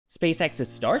SpaceX's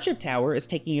Starship Tower is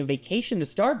taking a vacation to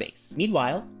Starbase.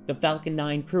 Meanwhile, the Falcon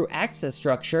 9 crew access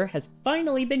structure has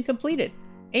finally been completed.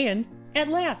 And, at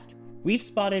last, we've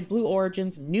spotted Blue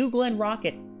Origin's New Glenn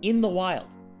rocket in the wild.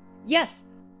 Yes,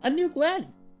 a New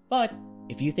Glenn! But,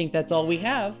 if you think that's all we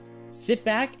have, sit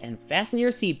back and fasten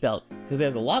your seatbelt, because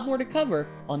there's a lot more to cover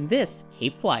on this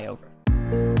Cape Flyover.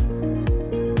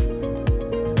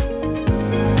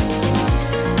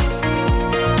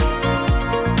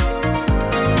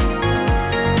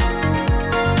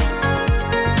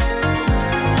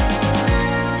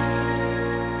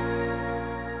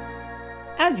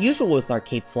 As usual with our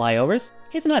Cape Flyovers,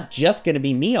 it's not just going to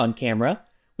be me on camera.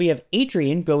 We have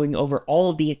Adrian going over all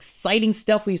of the exciting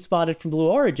stuff we've spotted from Blue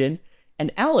Origin,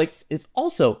 and Alex is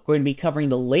also going to be covering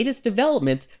the latest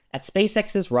developments at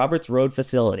SpaceX's Roberts Road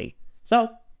facility. So,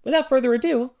 without further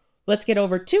ado, let's get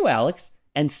over to Alex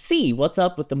and see what's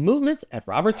up with the movements at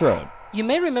Roberts Road. You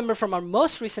may remember from our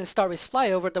most recent Starbase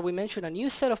flyover that we mentioned a new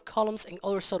set of columns and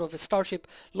other sort of Starship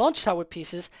Launch Tower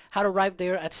pieces had arrived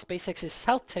there at SpaceX's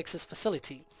South Texas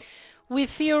facility. We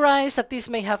theorized that these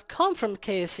may have come from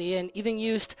KSC and even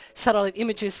used satellite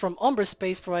images from Umbra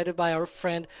Space provided by our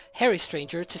friend Harry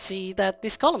Stranger to see that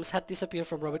these columns had disappeared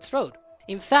from Roberts Road.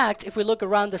 In fact, if we look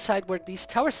around the site where these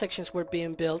tower sections were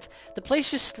being built, the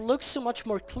place just looks so much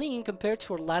more clean compared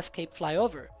to our last Cape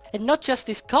flyover. And not just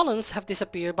these columns have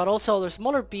disappeared, but also other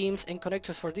smaller beams and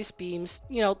connectors for these beams,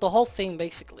 the whole thing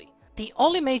basically. The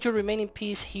only major remaining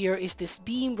piece here is this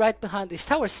beam right behind this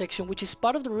tower section, which is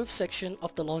part of the roof section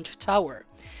of the launch tower.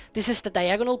 This is the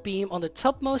diagonal beam on the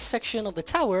topmost section of the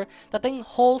tower that then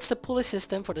holds the pulley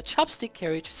system for the chopstick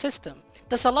carriage system.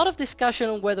 There's a lot of discussion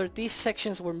on whether these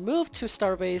sections were moved to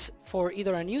Starbase for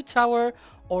either a new tower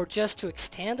or just to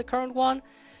extend the current one.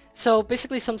 So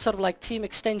basically some sort of like team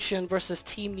extension versus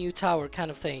team new tower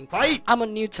kind of thing. Right. I'm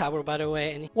on new tower, by the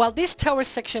way, and while this tower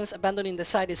sections abandoning the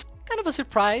site is kind of a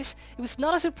surprise, it was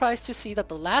not a surprise to see that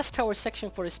the last tower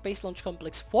section for the Space Launch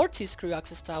Complex 40's crew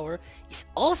access tower is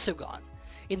also gone.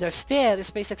 In their stead,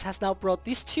 SpaceX has now brought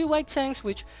these two white tanks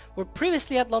which were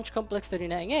previously at Launch Complex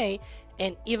 39A,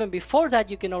 and even before that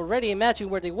you can already imagine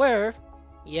where they were.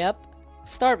 Yep,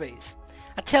 Starbase.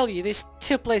 I tell you, these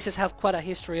two places have quite a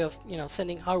history of,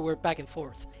 sending hardware back and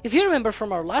forth. If you remember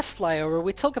from our last flyover,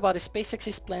 we talked about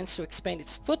SpaceX's plans to expand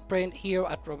its footprint here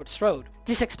at Roberts Road.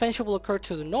 This expansion will occur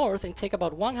to the north and take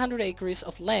about 100 acres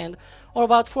of land, or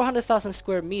about 400,000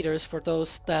 square meters for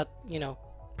those that,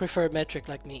 prefer metric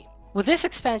like me. With this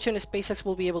expansion, SpaceX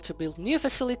will be able to build new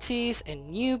facilities and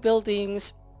new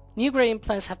buildings. New grading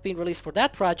plans have been released for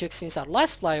that project since our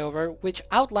last flyover, which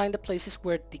outlined the places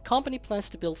where the company plans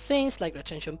to build things like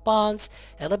retention ponds,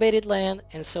 elevated land,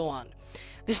 and so on.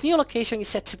 This new location is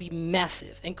set to be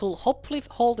massive and could hopefully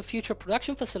hold the future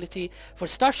production facility for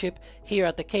Starship here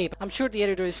at the Cape. I'm sure the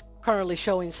editor is currently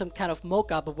showing some kind of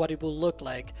mock-up of what it will look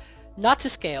like. Not to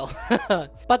scale.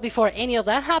 But before any of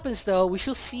that happens though, we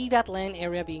should see that land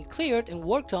area being cleared and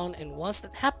worked on, and once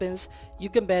that happens, you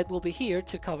can bet we'll be here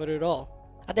to cover it all.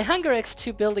 At the Hangar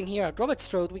X2 building here at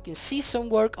Roberts Road, we can see some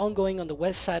work ongoing on the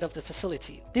west side of the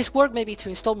facility. This work may be to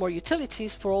install more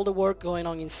utilities for all the work going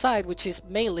on inside, which is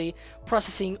mainly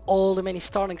processing all the many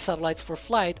Starlink satellites for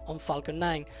flight on Falcon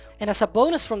 9. And as a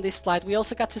bonus from this flight, we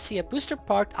also got to see a booster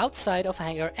parked outside of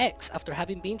Hangar X after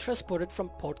having been transported from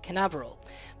Port Canaveral.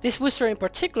 This booster in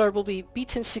particular will be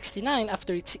B-1069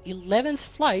 after its 11th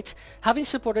flight, having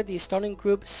supported the Starlink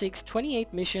Group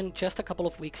 628 mission just a couple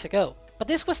of weeks ago. But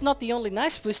this was not the only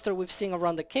nice booster we've seen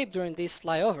around the Cape during this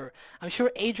flyover. I'm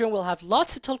sure Adrian will have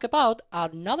lots to talk about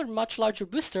another much larger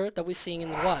booster that we're seeing in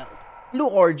the wild. Blue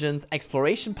Origin's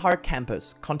Exploration Park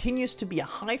campus continues to be a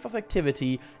hive of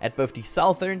activity at both the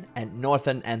southern and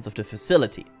northern ends of the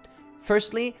facility.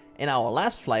 Firstly, in our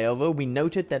last flyover, we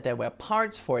noted that there were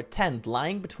parts for a tent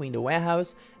lying between the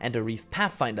warehouse and the Reef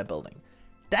Pathfinder building.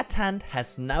 That tent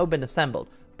has now been assembled,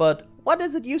 but what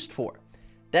is it used for?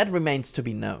 That remains to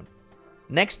be known.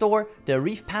 Next door, the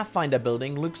Reef Pathfinder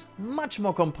building looks much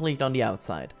more complete on the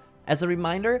outside. As a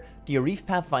reminder, the Reef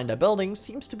Pathfinder building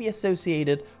seems to be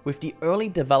associated with the early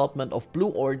development of Blue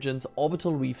Origin's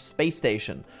Orbital Reef space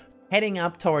station. Heading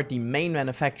up toward the main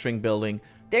manufacturing building,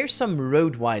 there's some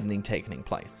road widening taking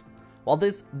place. While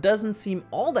this doesn't seem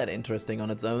all that interesting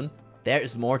on its own, there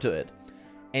is more to it.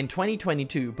 In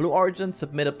 2022, Blue Origin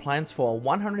submitted plans for a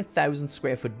 100,000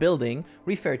 square foot building,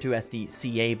 referred to as the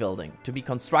CA building, to be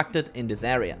constructed in this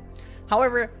area.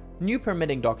 However, new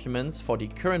permitting documents for the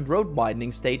current road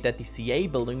widening state that the CA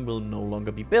building will no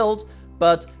longer be built,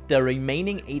 but the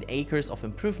remaining 8 acres of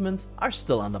improvements are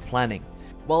still under planning.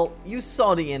 Well, you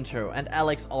saw the intro and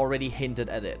Alex already hinted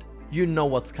at it. You know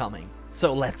what's coming,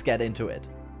 so let's get into it.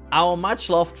 Our much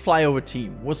loved flyover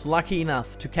team was lucky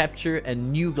enough to capture a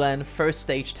New Glenn first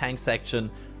stage tank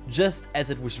section just as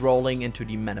it was rolling into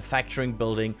the manufacturing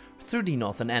building through the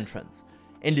northern entrance.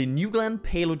 In the New Glenn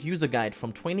payload user guide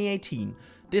from 2018,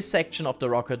 this section of the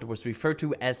rocket was referred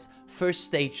to as first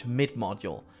stage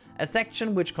mid-module, a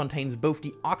section which contains both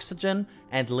the oxygen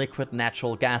and liquid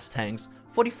natural gas tanks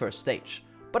for the first stage.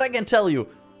 But I can tell you,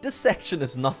 this section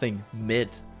is nothing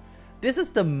mid. This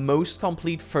is the most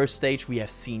complete first stage we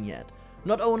have seen yet.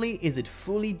 Not only is it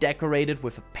fully decorated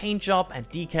with a paint job and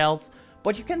decals,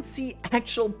 but you can see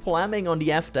actual plumbing on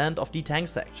the aft end of the tank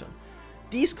section.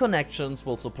 These connections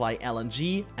will supply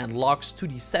LNG and LOX to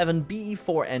the 7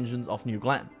 BE4 engines of New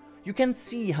Glenn. You can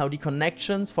see how the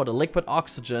connections for the liquid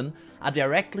oxygen are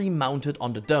directly mounted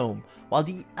on the dome, while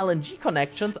the LNG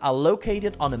connections are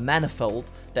located on a manifold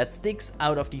that sticks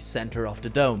out of the center of the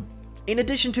dome. In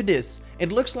addition to this,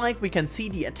 it looks like we can see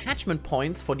the attachment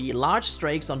points for the large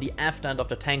strakes on the aft end of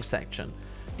the tank section.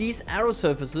 These arrow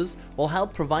surfaces will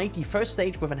help provide the first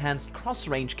stage with enhanced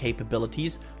cross-range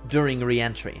capabilities during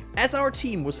re-entry. As our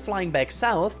team was flying back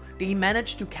south, they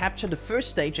managed to capture the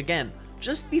first stage again,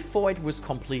 just before it was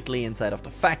completely inside of the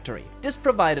factory. This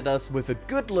provided us with a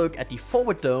good look at the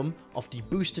forward dome of the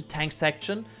boosted tank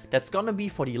section that's gonna be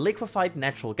for the liquefied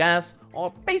natural gas,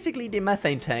 or basically the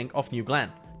methane tank of New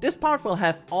Glenn. This part will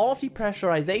have all of the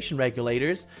pressurization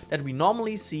regulators that we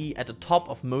normally see at the top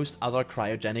of most other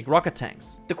cryogenic rocket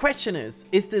tanks. The question is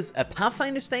this a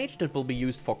pathfinder stage that will be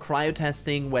used for cryo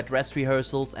testing, wet dress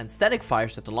rehearsals and static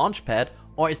fires at the launch pad,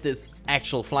 or is this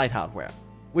actual flight hardware?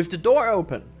 With the door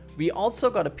open, we also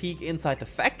got a peek inside the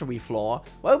factory floor,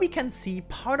 where we can see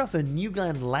part of a New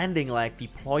Glenn landing leg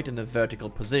deployed in a vertical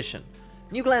position.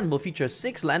 New Glenn will feature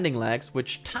 6 landing legs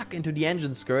which tuck into the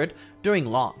engine skirt during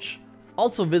launch.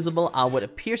 Also visible are what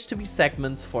appears to be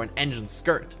segments for an engine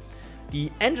skirt. The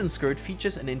engine skirt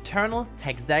features an internal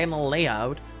hexagonal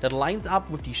layout that lines up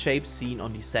with the shapes seen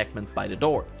on the segments by the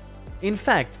door. In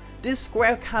fact, this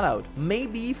square cutout may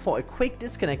be for a quick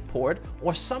disconnect port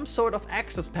or some sort of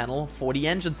access panel for the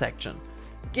engine section.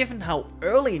 Given how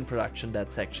early in production that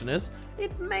section is,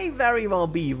 it may very well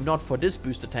be not for this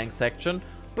booster tank section,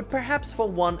 but perhaps for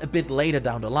one a bit later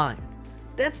down the line.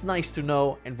 That's nice to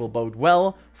know and will bode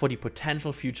well for the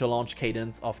potential future launch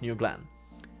cadence of New Glenn.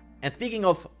 And speaking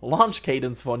of launch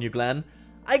cadence for New Glenn,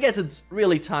 I guess it's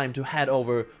really time to head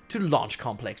over to Launch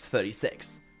Complex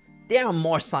 36. There are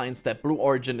more signs that Blue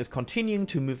Origin is continuing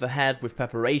to move ahead with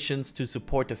preparations to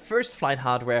support the first flight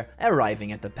hardware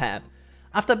arriving at the pad.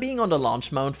 After being on the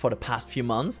launch mount for the past few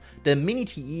months, the Mini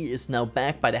TE is now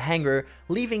back by the hangar,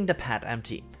 leaving the pad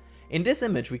empty. In this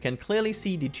image we can clearly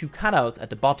see the 2 cutouts at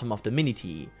the bottom of the Mini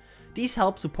TE. These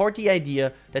help support the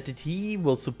idea that the TE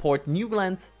will support New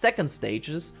Glenn's second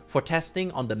stages for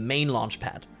testing on the main launch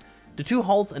pad. The 2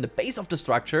 holes in the base of the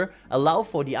structure allow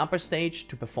for the upper stage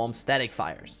to perform static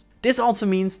fires. This also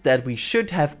means that we should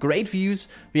have great views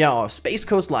via our Space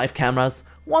Coast Live cameras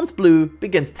once Blue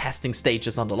begins testing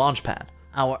stages on the launch pad.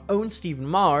 Our own Stephen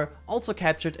Marr also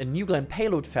captured a New Glenn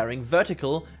payload fairing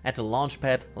vertical at the launch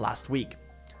pad last week.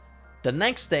 The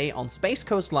next day on Space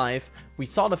Coast Live, we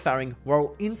saw the fairing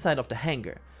roll inside of the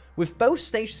hangar. With both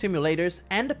stage simulators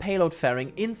and the payload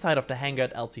fairing inside of the hangar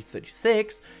at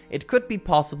LC-36, it could be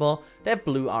possible that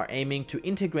Blue are aiming to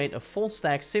integrate a full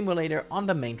stack simulator on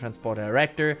the main transporter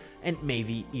erector and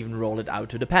maybe even roll it out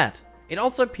to the pad. It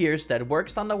also appears that work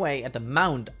is underway at the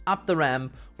mount up the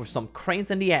ramp with some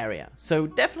cranes in the area, so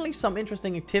definitely some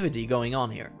interesting activity going on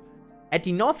here. At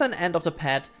the northern end of the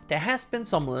pad, there has been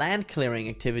some land clearing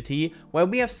activity where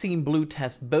we have seen Blue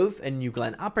test both a New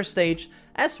Glenn upper stage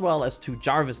as well as 2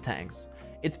 Jarvis tanks.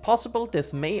 It's possible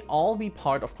this may all be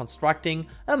part of constructing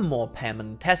a more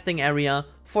permanent testing area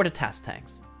for the test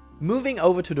tanks. Moving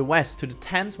over to the west to the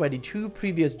tents where the 2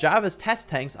 previous Jarvis test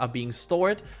tanks are being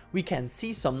stored, we can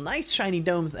see some nice shiny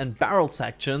domes and barrel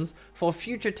sections for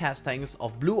future test tanks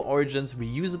of Blue Origin's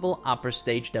reusable upper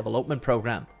stage development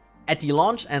program. At the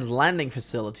launch and landing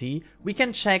facility, we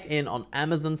can check in on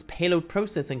Amazon's payload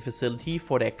processing facility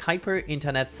for their Kuiper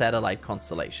Internet satellite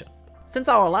constellation. Since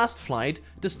our last flight,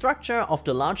 the structure of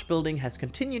the large building has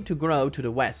continued to grow to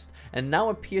the west and now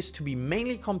appears to be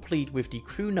mainly complete, with the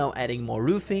crew now adding more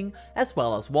roofing as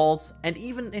well as walls and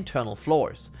even internal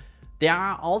floors. There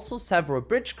are also several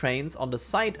bridge cranes on the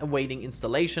site awaiting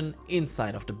installation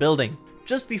inside of the building.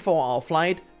 Just before our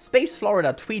flight, Space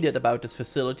Florida tweeted about this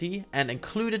facility and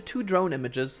included 2 drone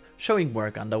images showing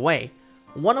work underway.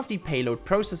 one of the payload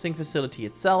processing facility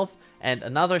itself, and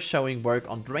another showing work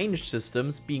on drainage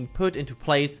systems being put into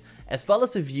place, as well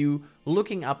as a view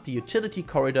looking up the utility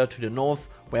corridor to the north,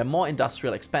 where more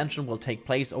industrial expansion will take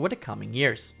place over the coming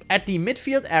years. At the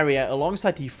midfield area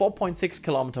alongside the 4.6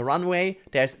 kilometer runway,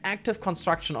 there's active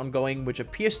construction ongoing, which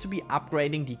appears to be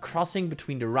upgrading the crossing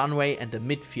between the runway and the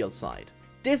midfield side.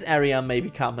 This area may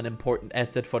become an important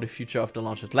asset for the future of the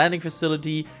Launch and Landing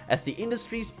Facility as the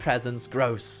industry's presence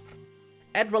grows.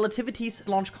 At Relativity's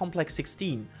Launch Complex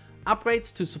 16,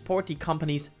 upgrades to support the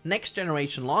company's next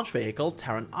generation launch vehicle,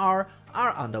 Terran R,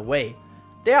 are underway.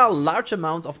 There are large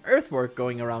amounts of earthwork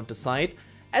going around the site,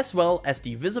 as well as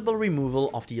the visible removal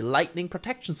of the lightning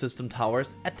protection system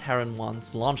towers at Terran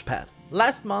 1's launch pad.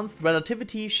 Last month,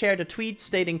 Relativity shared a tweet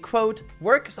stating, quote,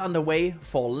 "Work is underway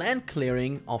for land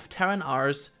clearing of Terran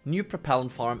R's new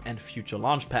propellant farm and future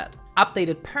launch pad."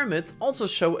 Updated permits also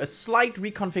show a slight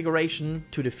reconfiguration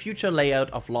to the future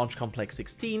layout of Launch Complex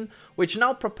 16, which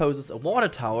now proposes a water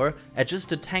tower,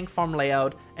 adjusted tank farm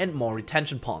layout, and more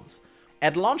retention ponds.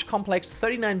 At Launch Complex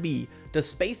 39B, the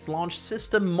Space Launch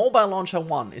System Mobile Launcher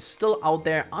 1 is still out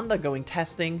there undergoing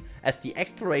testing as the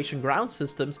Exploration Ground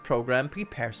Systems program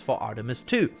prepares for Artemis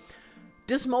II.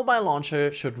 This mobile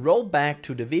launcher should roll back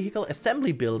to the vehicle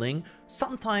assembly building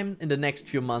sometime in the next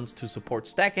few months to support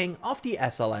stacking of the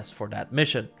SLS for that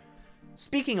mission.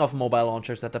 Speaking of mobile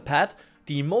launchers at the pad,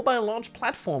 the mobile launch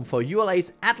platform for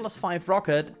ULA's Atlas V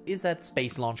rocket is at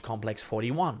Space Launch Complex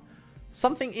 41.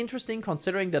 Something interesting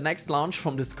considering the next launch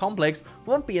from this complex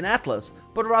won't be an Atlas,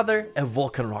 but rather a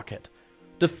Vulcan rocket.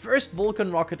 The first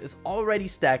Vulcan rocket is already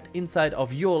stacked inside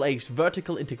of ULA's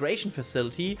vertical integration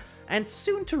facility and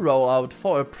soon to roll out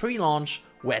for a pre-launch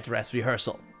wet dress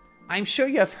rehearsal. I'm sure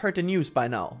you have heard the news by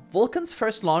now. Vulcan's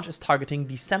first launch is targeting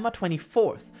December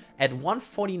 24th at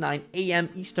 1:49 AM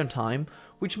Eastern Time,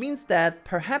 which means that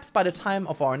perhaps by the time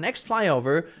of our next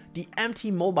flyover, the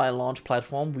empty mobile launch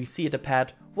platform we see at the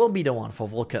pad will be the one for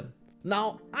Vulcan.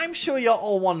 Now, I'm sure you're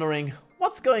all wondering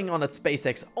what's going on at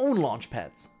SpaceX's own launch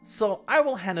pads, so I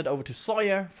will hand it over to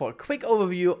Sawyer for a quick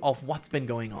overview of what's been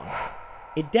going on.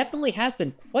 It definitely has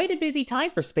been quite a busy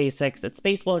time for SpaceX at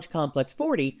Space Launch Complex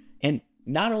 40, and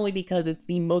not only because it's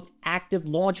the most active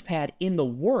launch pad in the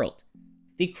world.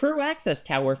 The crew access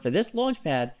tower for this launch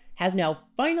pad has now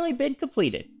finally been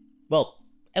completed. Well,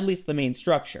 at least the main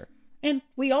structure. And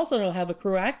we also now have a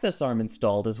crew access arm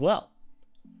installed as well.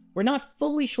 We're not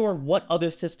fully sure what other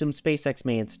systems SpaceX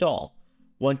may install.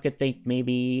 One could think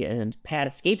maybe a pad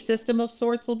escape system of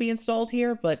sorts will be installed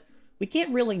here, but we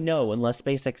can't really know unless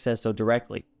SpaceX says so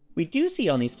directly. We do see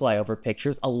on these flyover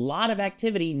pictures a lot of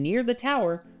activity near the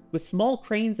tower with small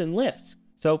cranes and lifts,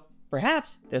 so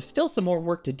perhaps there's still some more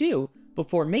work to do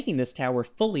before making this tower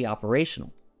fully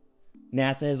operational.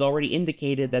 NASA has already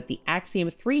indicated that the Axiom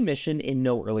 3 mission in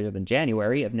no earlier than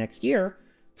January of next year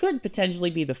could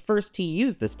potentially be the first to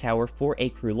use this tower for a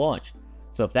crew launch.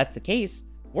 So if that's the case,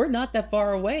 we're not that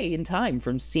far away in time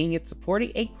from seeing it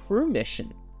supporting a crew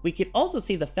mission. We could also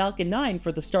see the Falcon 9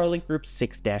 for the Starlink Group's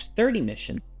 6-30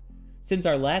 mission. Since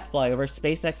our last flyover,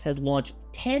 SpaceX has launched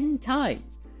 10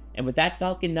 times, and with that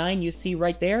Falcon 9 you see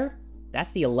right there,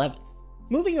 that's the 11th.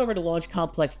 Moving over to Launch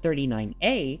Complex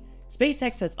 39A,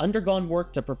 SpaceX has undergone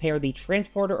work to prepare the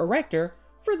transporter erector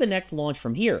for the next launch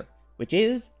from here, which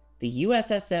is the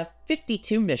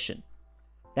USSF-52 mission.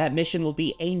 That mission will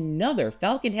be another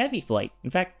Falcon Heavy flight, in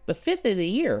fact, the 5th of the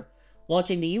year,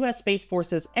 launching the US Space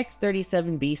Force's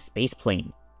X-37B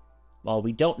spaceplane. While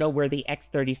we don't know where the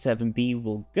X-37B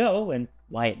will go and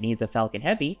why it needs a Falcon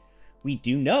Heavy, we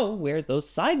do know where those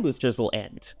side boosters will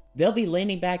end. They'll be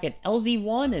landing back at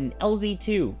LZ-1 and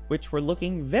LZ-2, which were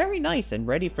looking very nice and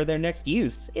ready for their next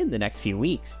use in the next few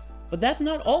weeks. But that's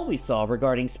not all we saw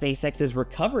regarding SpaceX's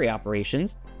recovery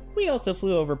operations. We also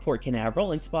flew over Port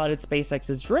Canaveral and spotted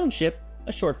SpaceX's drone ship,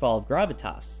 a shortfall of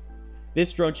Gravitas.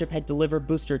 This drone ship had delivered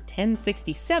booster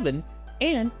 1067,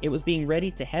 and it was being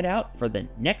ready to head out for the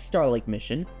next Starlink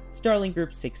mission, Starlink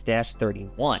Group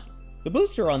 6-31. The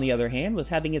booster, on the other hand, was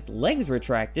having its legs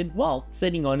retracted while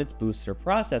sitting on its booster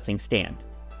processing stand.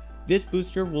 This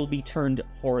booster will be turned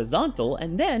horizontal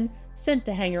and then sent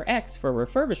to Hangar X for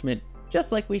refurbishment,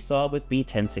 just like we saw with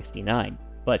B-1069.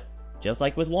 But just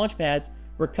like with launch pads,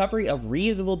 recovery of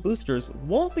reusable boosters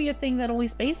won't be a thing that only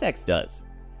SpaceX does.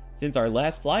 Since our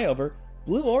last flyover,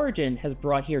 Blue Origin has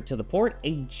brought here to the port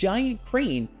a giant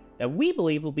crane that we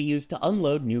believe will be used to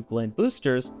unload New Glenn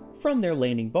boosters from their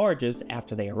landing barges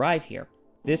after they arrive here.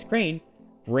 This crane,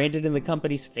 branded in the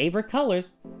company's favorite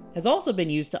colors, has also been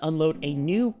used to unload a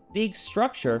new big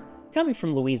structure coming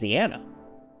from Louisiana.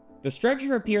 The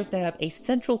structure appears to have a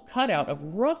central cutout of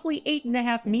roughly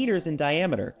 8.5 meters in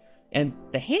diameter, and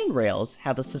the handrails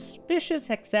have a suspicious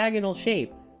hexagonal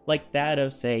shape, like that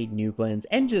of, say, New Glenn's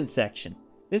engine section.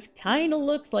 This kinda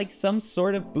looks like some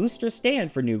sort of booster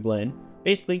stand for New Glenn,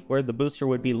 basically where the booster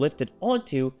would be lifted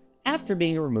onto after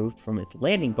being removed from its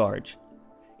landing barge.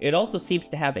 It also seems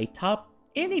to have a top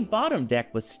and a bottom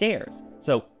deck with stairs,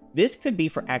 so this could be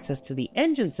for access to the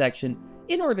engine section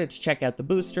in order to check out the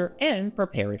booster and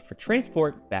prepare it for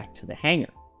transport back to the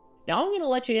hangar. Now I'm gonna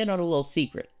let you in on a little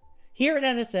secret. Here at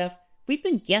NSF, we've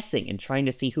been guessing and trying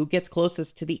to see who gets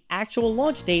closest to the actual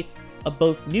launch dates of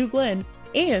both New Glenn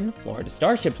and Florida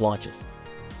Starship launches.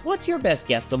 So what's your best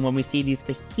guess on when we see these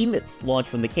behemoths launch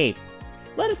from the Cape?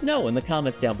 Let us know in the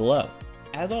comments down below.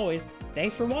 As always,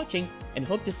 thanks for watching and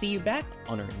hope to see you back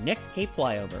on our next Cape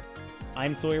Flyover.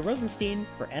 I'm Sawyer Rosenstein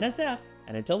for NSF,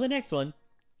 and until the next one,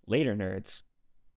 later nerds.